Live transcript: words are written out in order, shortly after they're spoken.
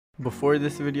Before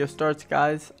this video starts,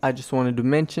 guys, I just wanted to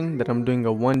mention that I'm doing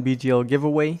a 1 BGL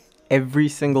giveaway every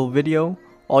single video.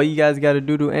 All you guys got to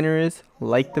do to enter is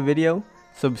like the video,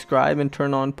 subscribe and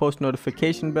turn on post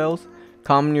notification bells,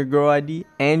 comment your grow ID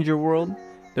and your world.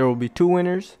 There will be 2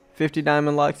 winners, 50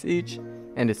 diamond locks each,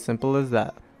 and it's simple as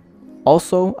that.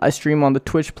 Also, I stream on the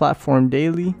Twitch platform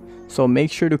daily, so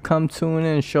make sure to come tune in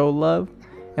and show love,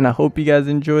 and I hope you guys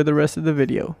enjoy the rest of the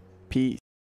video. Peace.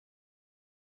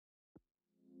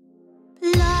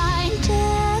 Blind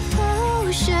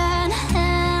devotion,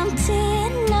 empty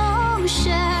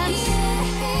notion.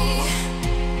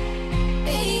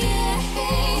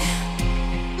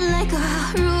 Like a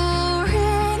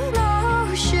roaring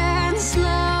ocean,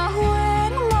 slow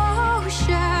in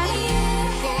motion.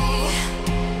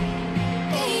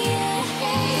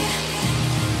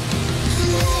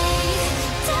 Lay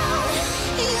down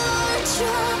your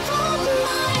troubled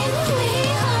mind. We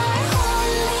are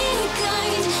only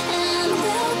kind and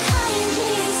will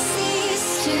kindly cease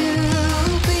to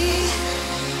be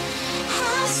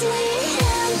as we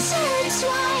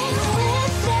intertwine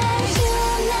with the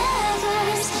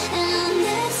universe and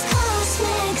its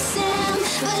cosmic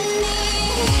symphony.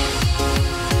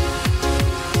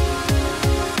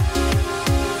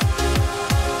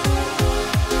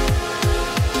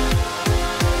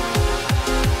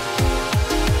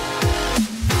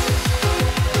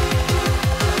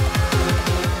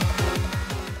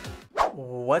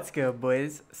 What's good,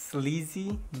 boys?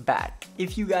 Sleezy back.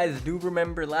 If you guys do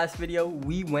remember last video,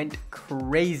 we went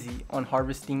crazy on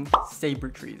harvesting saber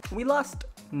trees. We lost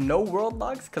no world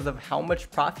logs because of how much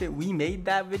profit we made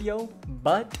that video,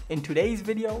 but in today's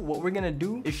video what we're gonna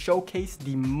do is showcase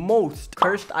the most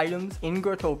cursed items in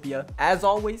Growtopia. As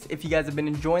always, if you guys have been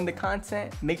enjoying the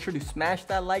content, make sure to smash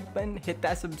that like button, hit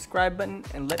that subscribe button,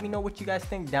 and let me know what you guys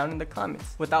think down in the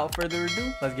comments. Without further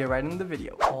ado, let's get right into the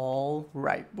video. All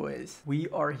right, boys, we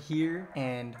are here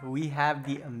and we have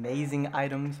the amazing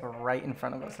items right in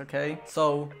front of us. Okay,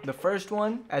 so the first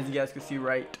one, as you guys can see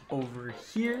right over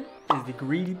here, is the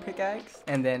greedy pickaxe,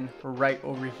 and then right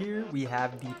over here we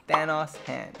have the Thanos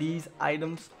hand. These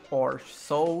items are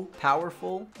so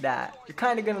powerful that you're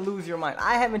kind of gonna lose your mind.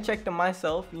 I haven't checked them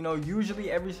myself. You know, usually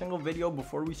every single video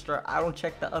before we start, I don't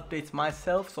check the updates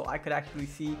myself so I could actually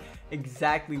see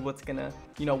exactly what's gonna,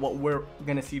 you know, what we're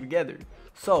gonna see together.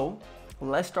 So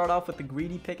let's start off with the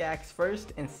greedy pickaxe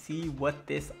first and see what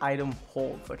this item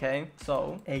holds. Okay,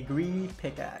 so a greedy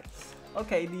pickaxe.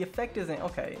 Okay, the effect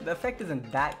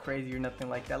isn't that crazy or nothing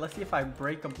like that. Let's see if I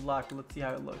break a block. Let's see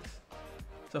how it looks.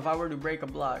 So if I were to break a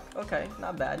block, okay,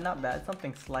 not bad, not bad.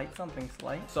 Something slight, something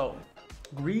slight. So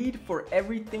greed for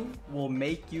everything will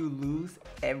make you lose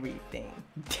everything.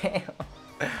 Damn.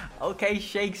 Okay,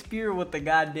 Shakespeare with the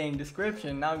goddamn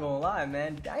description. Not gonna lie,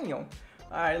 man. Damn. All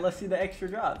right, let's see the extra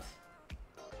drops.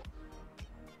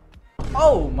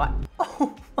 Oh my.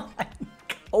 Oh my.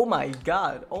 Oh my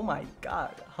god, oh my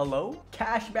god. Hello?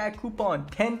 Cashback coupon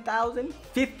 10,000,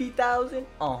 50,000,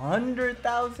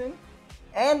 100,000,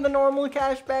 and the normal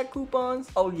cashback coupons.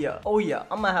 Oh yeah,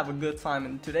 I'm gonna have a good time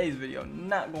in today's video.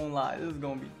 Not gonna lie, this is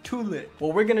gonna be too lit.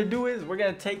 What we're gonna do is we're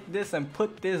gonna take this and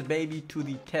put this baby to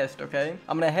the test, okay?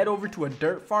 I'm gonna head over to a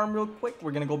dirt farm real quick.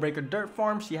 We're gonna go break a dirt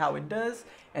farm, see how it does,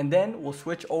 and then we'll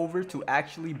switch over to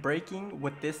actually breaking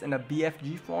with this in a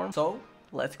BFG form. So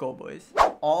let's go, boys.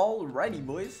 Alrighty,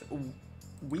 boys,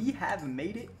 we have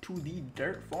made it to the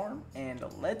dirt farm and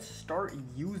let's start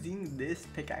using this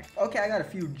pickaxe. Okay, I got a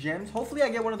few gems. Hopefully I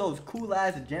get one of those cool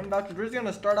ass gem vouchers. We're just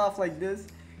gonna start off like this,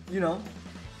 you know,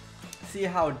 see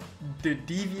how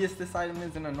devious this item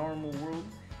is in a normal world,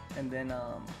 and then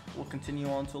we'll continue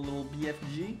on to a little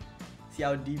BFG, see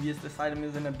how devious this item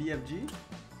is in a BFG.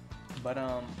 But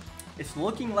it's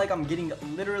looking like I'm getting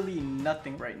literally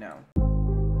nothing right now.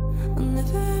 I'll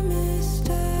never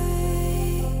mistake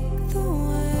the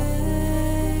way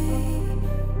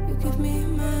you give me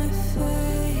my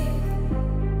faith.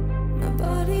 My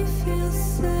body feels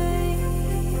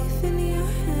safe in your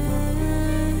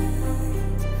hands.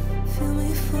 Feel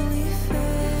me fully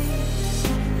face.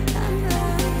 I'm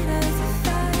light as a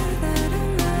fire that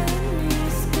I'm letting you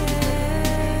escape.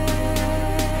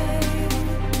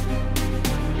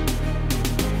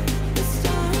 The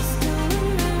stars still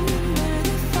remember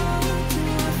the fall to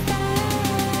our face.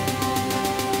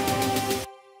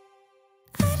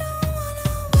 I don't wanna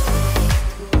wait.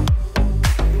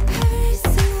 Every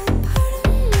single part of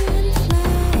me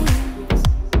inflames.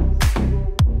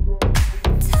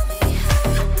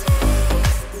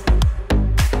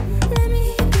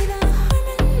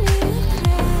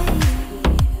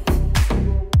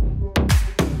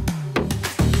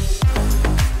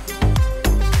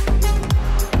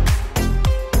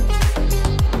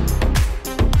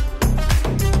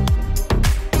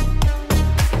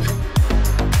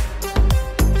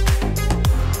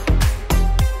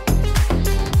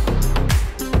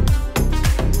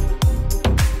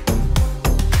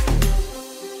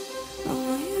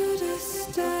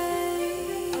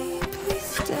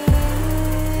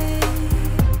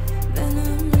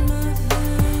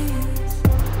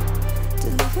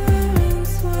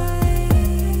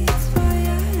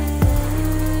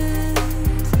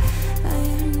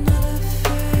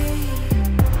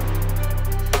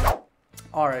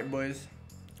 Alright, boys.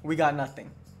 We got nothing.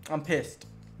 I'm pissed.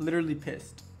 Literally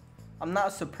pissed. I'm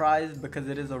not surprised because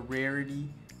it is a rarity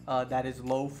that is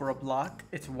low for a block.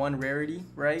 It's one rarity,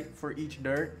 right, for each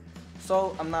dirt.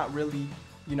 So I'm not really,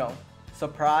 you know,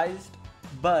 surprised.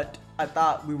 But I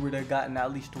thought we would have gotten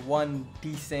at least one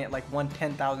decent, like one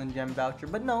 10,000 gem voucher.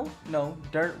 But no,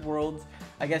 Dirt Worlds,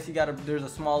 I guess there's a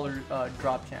smaller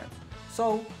drop chance.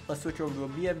 So let's switch over to a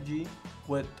BFG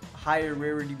with higher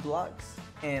rarity blocks.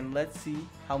 And let's see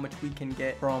how much we can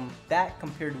get from that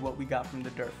compared to what we got from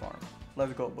the dirt farm.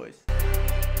 Let's go, boys.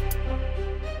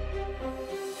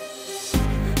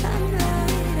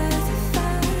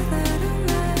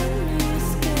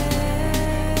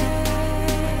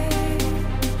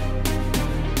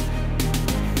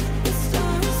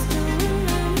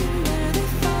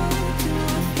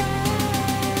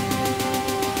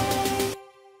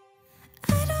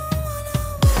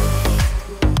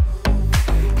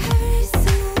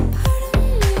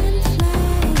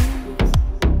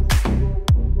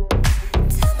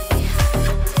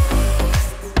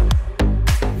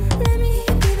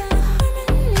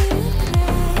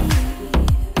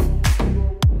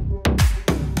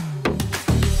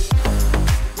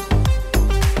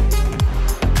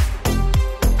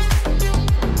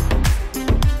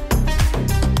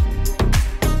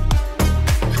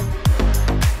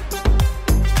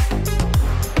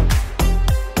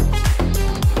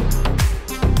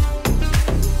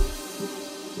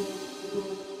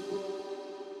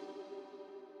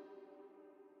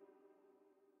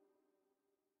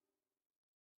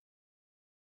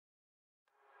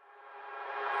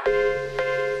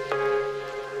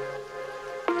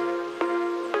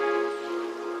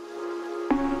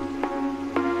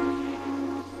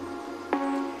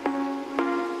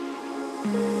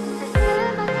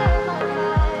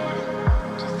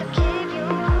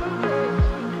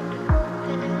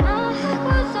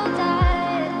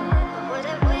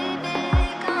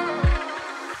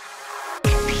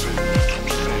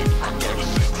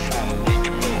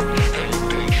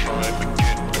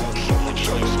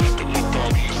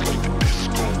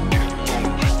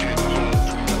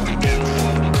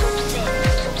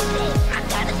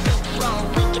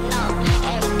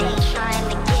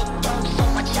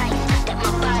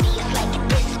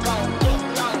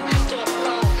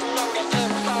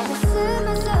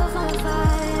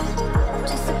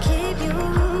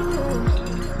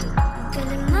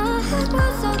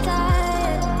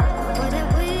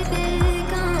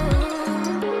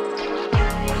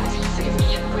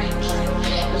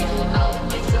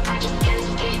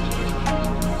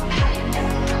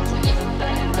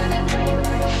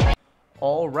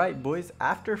 Alright, boys,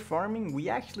 after farming we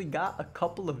actually got a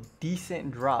couple of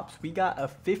decent drops. We got a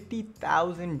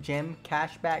 50,000 gem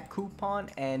cashback coupon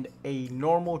and a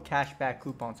normal cashback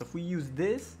coupon. So if we use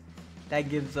this, that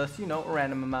gives us, you know, a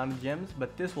random amount of gems,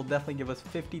 but this will definitely give us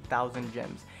 50,000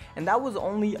 gems. And that was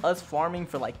only us farming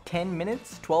for like 10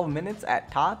 minutes, 12 minutes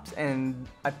at tops, and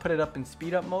I put it up in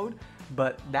speed up mode,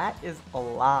 but that is a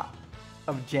lot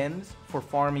of gems for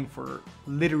farming for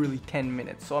literally 10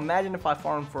 minutes. So imagine if I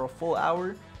farmed for a full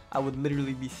hour, I would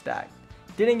literally be stacked.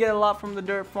 Didn't get a lot from the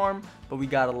dirt farm, but we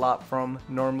got a lot from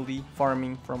normally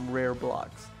farming from rare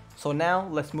blocks. So now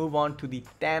let's move on to the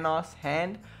Thanos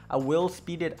hand. I will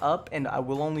speed it up and I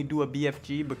will only do a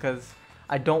BFG because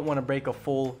I don't want to break a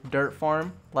full dirt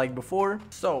farm like before.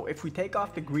 So if we take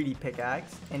off the greedy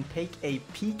pickaxe and take a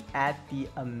peek at the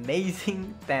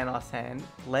amazing Thanos hand,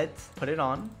 let's put it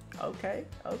on. Okay,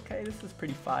 this is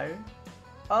pretty fire.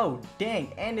 Oh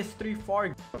dang, and it's 3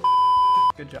 far.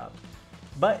 Good job.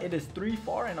 But it is 3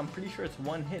 far and I'm pretty sure it's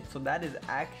 1 hit, so that is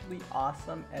actually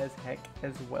awesome as heck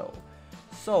as well.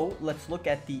 So let's look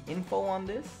at the info on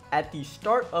this. At the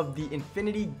start of the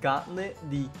Infinity Gauntlet,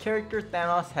 the character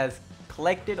Thanos has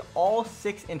collected all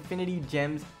 6 Infinity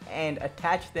Gems and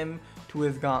attached them to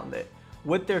his gauntlet.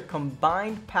 With their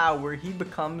combined power, he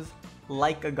becomes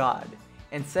like a god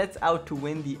and sets out to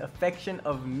win the affection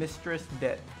of Mistress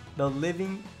Death, the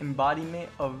living embodiment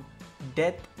of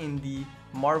death in the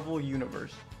Marvel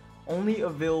Universe. Only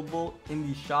available in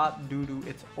the shop due to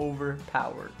its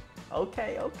overpowered.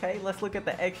 Okay, let's look at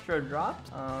the extra drops.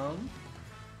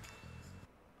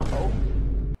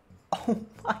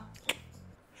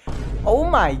 Oh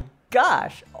my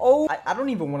gosh. I don't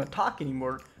even want to talk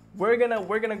anymore. We're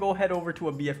gonna go head over to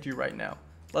a BFG right now.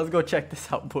 Let's go check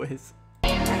this out, boys.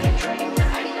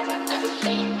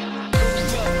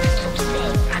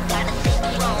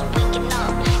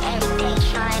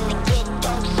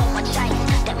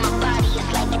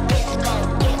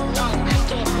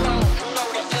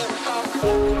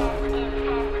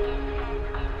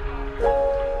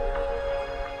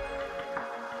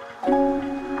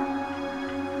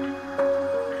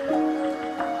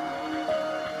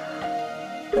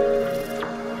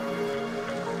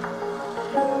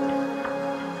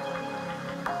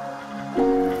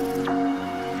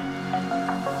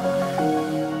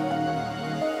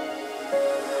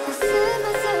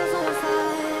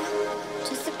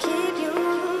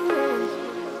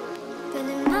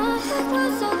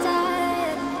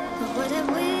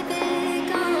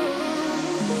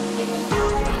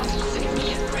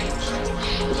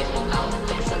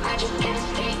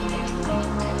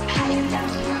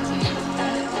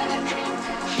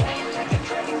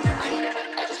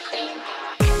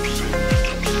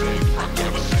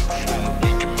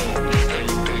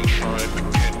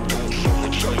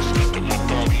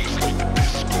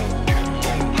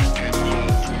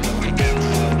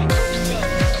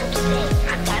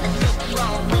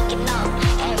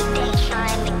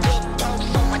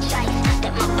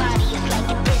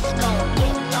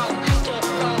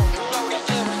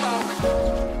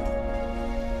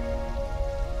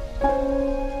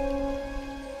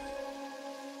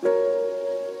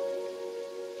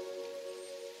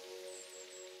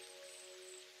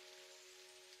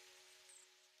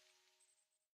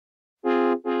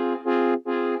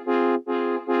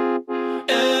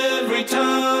 Every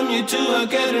time you two are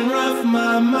getting rough,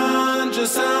 my mind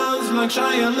just sounds like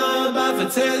Shia LaBeouf.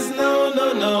 It says no,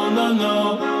 no, no, no,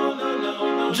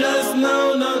 no, just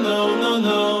no, no, no, no,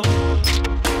 no.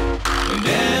 And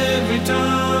every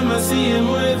time I see him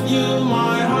with you,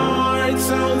 my heart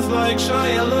sounds like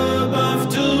Shia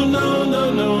LaBeouf too. No,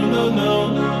 no, no, no, no,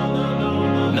 no,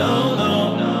 no,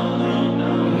 no, no,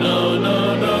 no, no,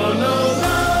 no, no.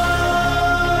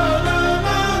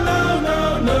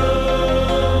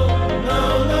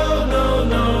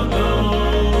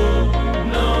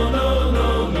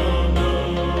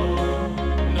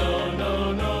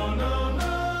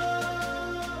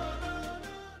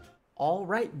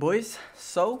 Alright boys,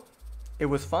 so it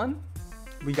was fun.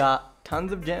 We got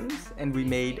tons of gems and we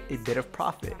made a bit of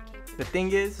profit. The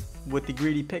thing is, with the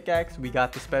greedy pickaxe we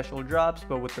got the special drops,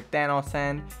 but with the Thanos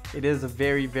sand it is a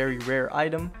very rare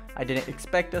item. I didn't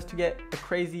expect us to get a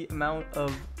crazy amount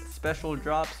of special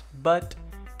drops, but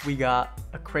we got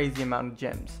a crazy amount of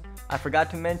gems. I forgot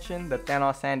to mention that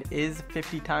Thanos sand is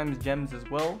 50 times gems as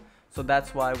well, so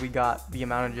that's why we got the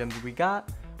amount of gems we got,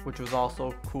 which was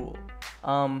also cool.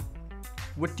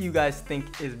 What do you guys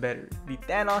think is better, the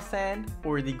Thanos sand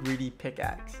or the greedy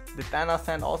pickaxe? The Thanos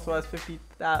sand also has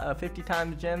 50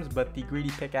 times gems, but the greedy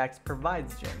pickaxe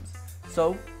provides gems.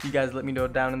 So you guys let me know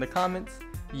down in the comments.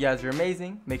 You guys are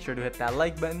amazing. Make sure to hit that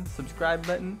like button, subscribe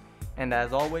button, and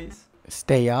as always,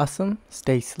 stay awesome,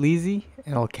 stay sleazy,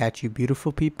 and I'll catch you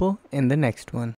beautiful people in the next one.